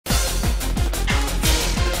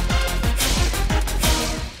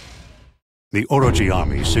The Orochi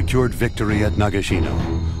army secured victory at Nagashino,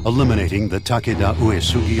 eliminating the Takeda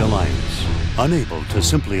Uesugi alliance. Unable to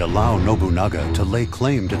simply allow Nobunaga to lay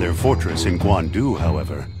claim to their fortress in Guandu,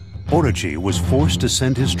 however, Orochi was forced to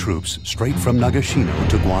send his troops straight from Nagashino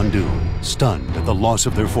to Guandu, stunned at the loss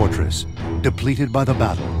of their fortress, depleted by the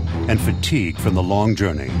battle, and fatigued from the long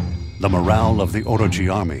journey. The morale of the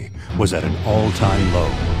Orochi army was at an all-time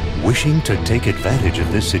low. Wishing to take advantage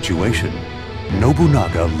of this situation,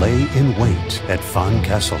 Nobunaga lay in wait at Fan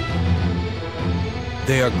Castle.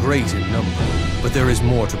 They are great in number, but there is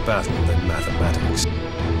more to battle than mathematics.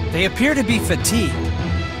 They appear to be fatigued.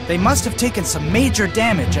 They must have taken some major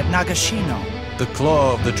damage at Nagashino. The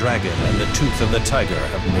claw of the dragon and the tooth of the tiger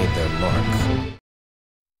have made their mark.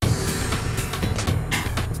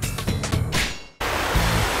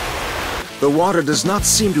 The water does not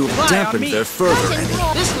seem to have dampened their fervor any,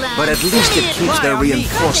 but at least it keeps their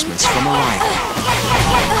reinforcements from arriving.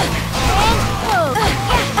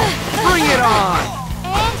 Bring it on!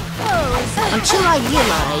 Until I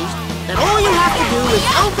realized that all you have to do is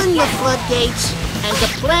open the floodgates and the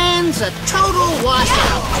plan's a total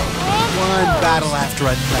washout. One battle after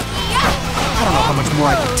another. I don't know how much more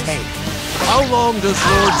I can take. How long does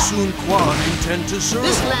Lord Sun Quan intend to serve?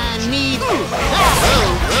 This land needs...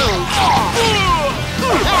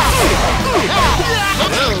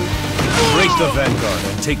 Break the vanguard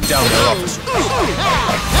and take down their officers.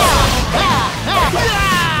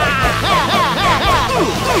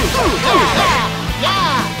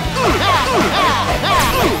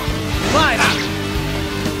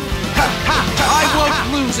 I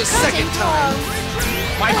won't lose a second time.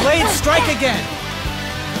 My blades strike again!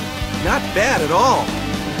 Not bad at all.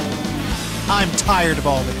 I'm tired of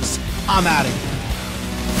all this. I'm out of here.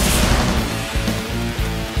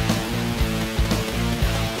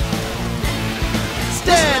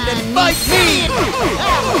 Stand and fight me!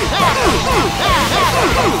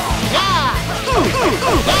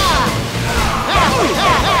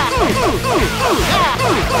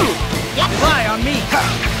 Rely on me!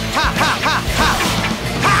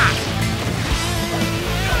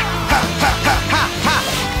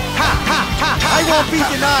 I won't be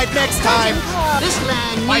denied next time. This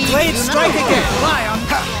land My needs blades strike united. again! Rely on me!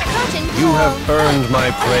 You have earned my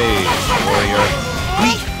praise, warrior.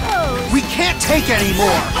 We can't take any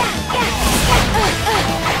more.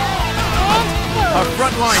 Our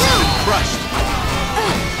front line has been crushed.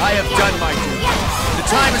 I have done my duty. The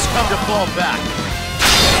time has come to fall back.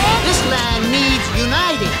 This land needs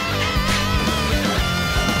uniting.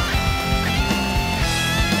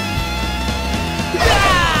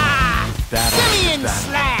 Simeon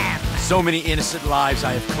slam! So many innocent lives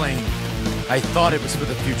I have claimed. I thought it was for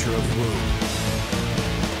the future of Wu.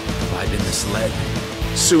 Have I been misled?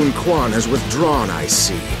 Sun Quan has withdrawn, I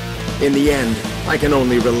see. In the end, I can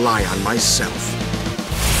only rely on myself.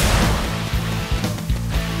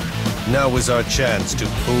 Now is our chance to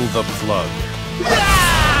pull the plug.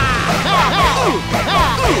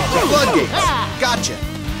 Floodgates! Gotcha!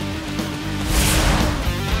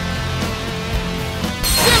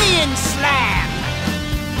 Simeon slam!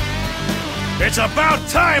 It's about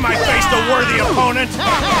time I faced a worthy opponent!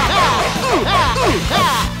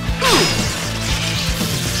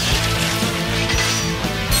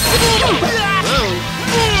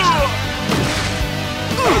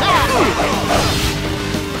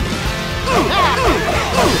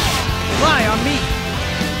 Rely on me!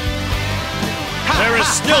 There is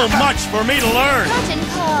still much for me to learn!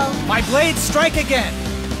 My blades strike again!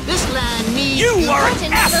 This land needs... You are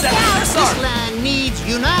an asset to this This army! land needs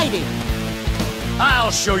uniting.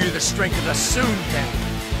 I'll show you the strength of the Soon Gang.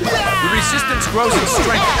 The resistance grows in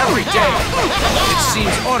strength every day. It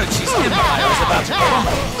seems Orochi's empire is about to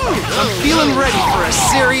crumble. I'm feeling ready for a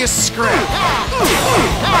serious scrap.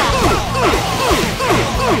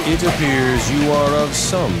 It appears you are of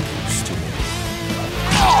some use to me.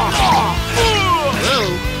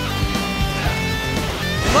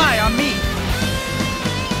 Rely on me!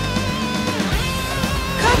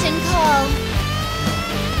 Curtain call.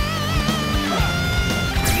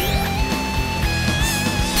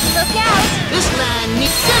 Look out! This land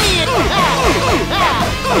needs... Simeon!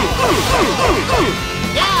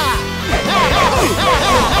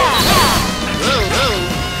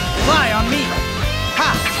 Rely on me!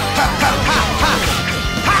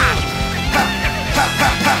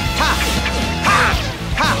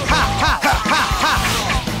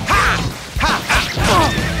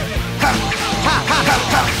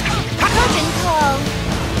 Curtain call.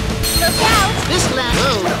 Look out! This land...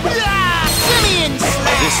 Simeon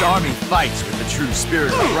slam! This army fights with the true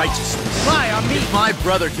spirit of righteousness. Rely on me! If my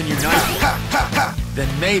brother can unite me, then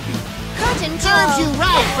maybe Curtain Serves you call.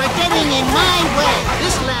 right for getting in my way.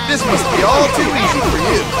 This land... This must be all too easy for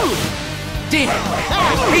you. Damn!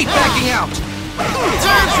 I hate backing out!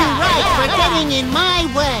 Serves you right for getting in my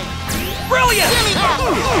way. Brilliant!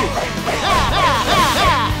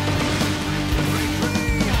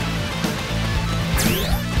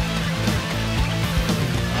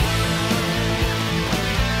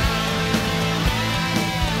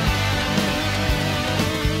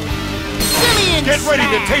 Get ready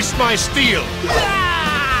to taste my steel!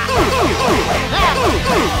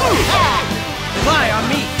 Rely on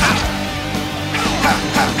me!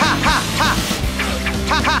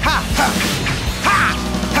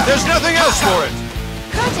 There's nothing else for it!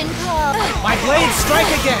 Curtain call. My blades strike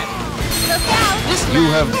again! Look out. This You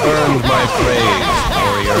land... have earned my praise,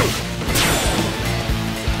 warrior.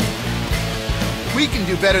 We can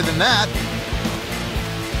do better than that.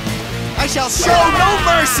 I shall show no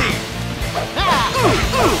mercy!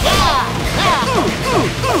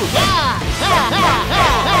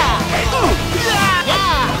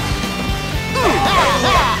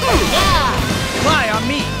 Rely on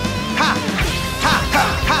me!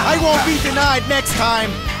 I won't be denied next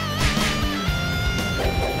time!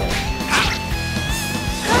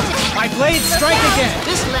 My blades strike again!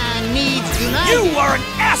 This land needs united. You are an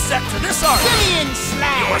asset to this army! Simeon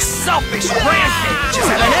Slag. Your selfish rampage is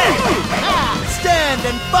at an end! Stand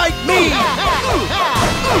and fight me!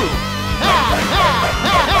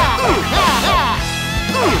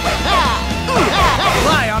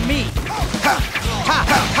 Rely on me!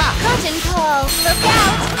 Curtain call. Look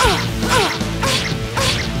out.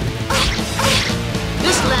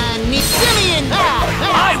 This land needs Simeon.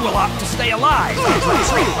 I will opt to stay alive and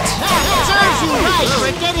retreat! Serves you right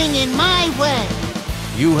for getting in my way.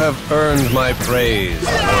 You have earned my praise,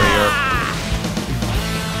 warrior.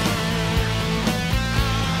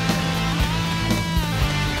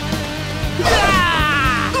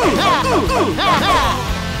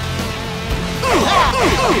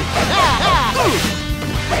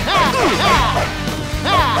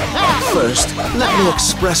 First, let me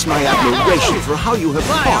express my admiration for how you have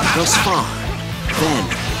fought thus far. Then,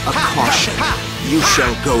 a caution. You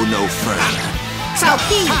shall go no further.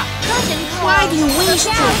 Salpine, Curtain call. why do you waste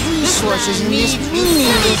your resources in this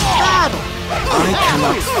meaningless battle? I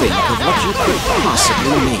cannot think of what you could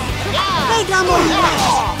possibly mean.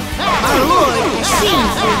 Mesdames my lord has seen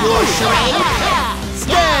through your charade.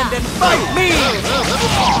 Stand and fight me!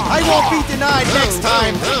 I won't be denied next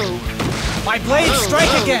time! My blades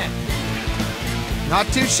strike again! Not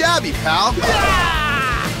too shabby, pal.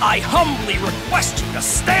 I humbly request you to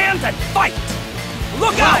stand and fight!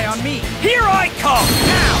 Look out! On me! Here I come!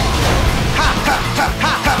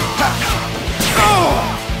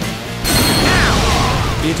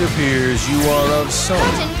 It appears you are of some.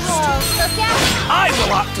 Curtain call. Look out. I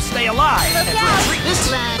will opt to stay alive Look and out. retreat!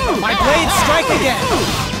 This land... My blades strike again!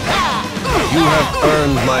 You have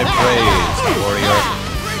earned my praise, warrior.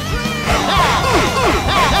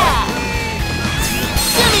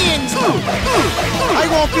 Simeon's... I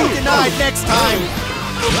won't be denied next time!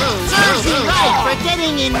 Serves you right for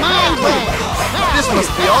getting in my way. This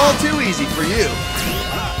must be all too easy for you.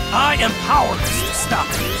 I am powerless to stop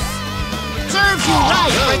this! Serves you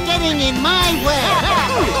right for getting in my way.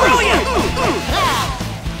 Brilliant!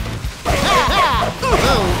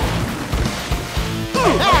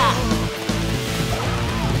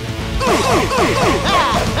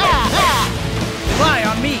 Rely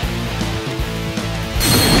on me!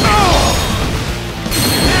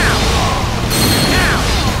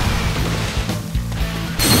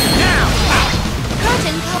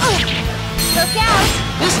 Curtain call. Look out.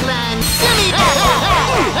 This land... Simeon...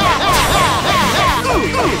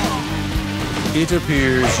 It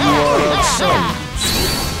appears you are of some.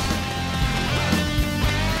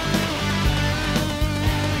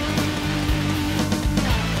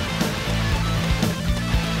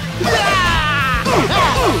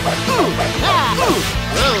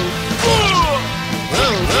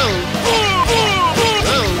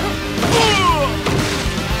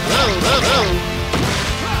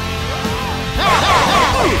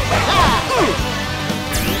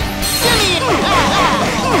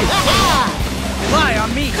 Rely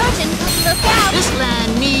on me! Curtain call. Look out. This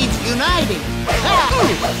land needs uniting.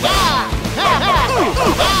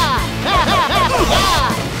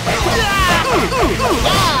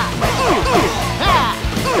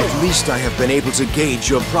 At least I have been able to gauge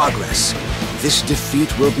your progress. This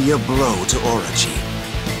defeat will be a blow to Orochi.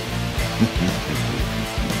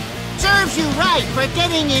 Serves you right for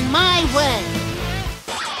getting in my way.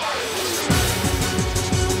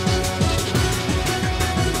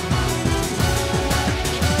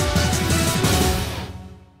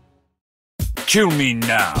 Kill me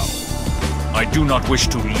now. I do not wish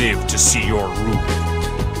to live to see your ruin.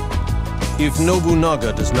 If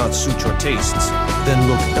Nobunaga does not suit your tastes, then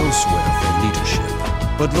look elsewhere for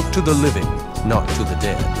leadership. But look to the living, not to the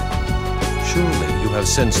dead. Surely you have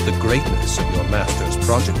sensed the greatness of your master's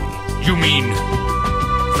progeny. You mean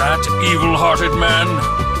that evil-hearted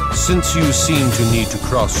man? Since you seem to need to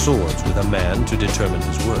cross swords with a man to determine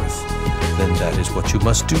his worth, then that is what you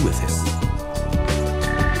must do with him.